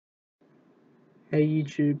Hey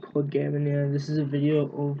YouTube, Pod Gamer now. This is a video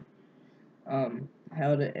of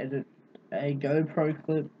how to edit a GoPro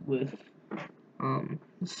clip with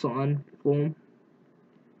cineform.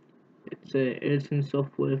 It's a editing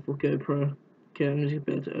software for GoPro. Okay, I'm just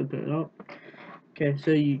about to open it up. Okay,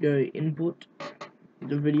 so you go input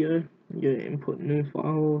the video, you go input new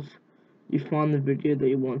files, you find the video that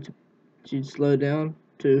you want to slow down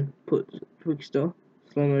to put quick stuff,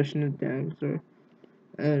 slow motion it down,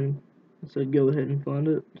 and so go ahead and find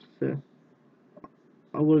it. So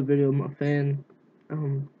I got a video of my fan.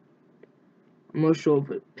 I'm not sure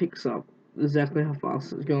if it picks up exactly how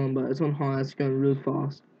fast it's going, but it's on high, it's going really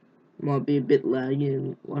fast. Might be a bit laggy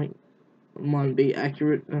and like it might be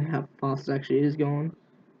accurate on how fast it actually is going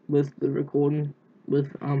with the recording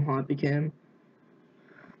with Hypercam.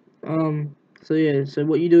 So yeah, so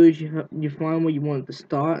what you do is you find where you want it to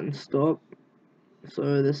start and stop.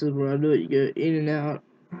 So this is where I do it. You go in and out.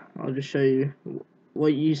 I'll just show you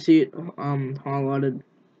what you see it highlighted,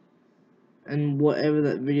 and whatever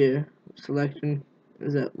that video selection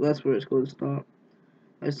is, that's where it's going to start.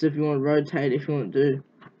 That's if you want to rotate, if you want to do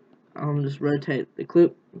just rotate the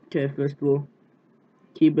clip. Okay, first of all,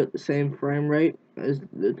 keep it the same frame rate as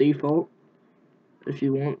the default if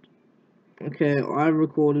you want. Okay, I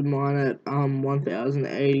recorded mine at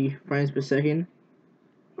 1080 frames per second.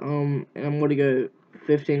 And I'm gonna go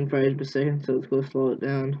 15 frames per second, so it's gonna slow it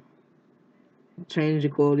down. Change the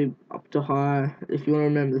quality up to high. If you want to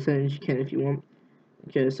remember the settings, you can if you want.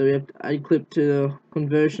 Okay, so we have to add clip to the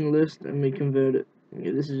conversion list, and we convert it. Okay,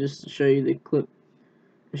 this is just to show you the clip.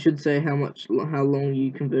 It should say how long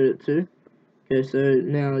you convert it to. Okay, so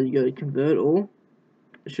now you go to convert all.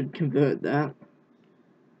 It should convert that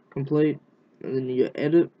complete, and then you go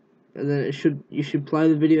edit, and then you should play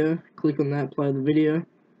the video. Click on that, play the video.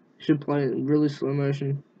 It should play in really slow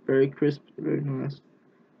motion, very crisp, very nice.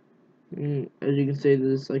 And as you can see,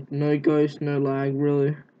 there's like no ghost, no lag,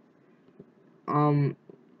 really. That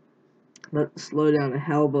slow down a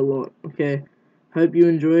hell of a lot. Okay, hope you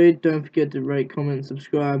enjoyed. Don't forget to rate, comment,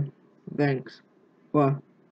 subscribe. Thanks. Bye.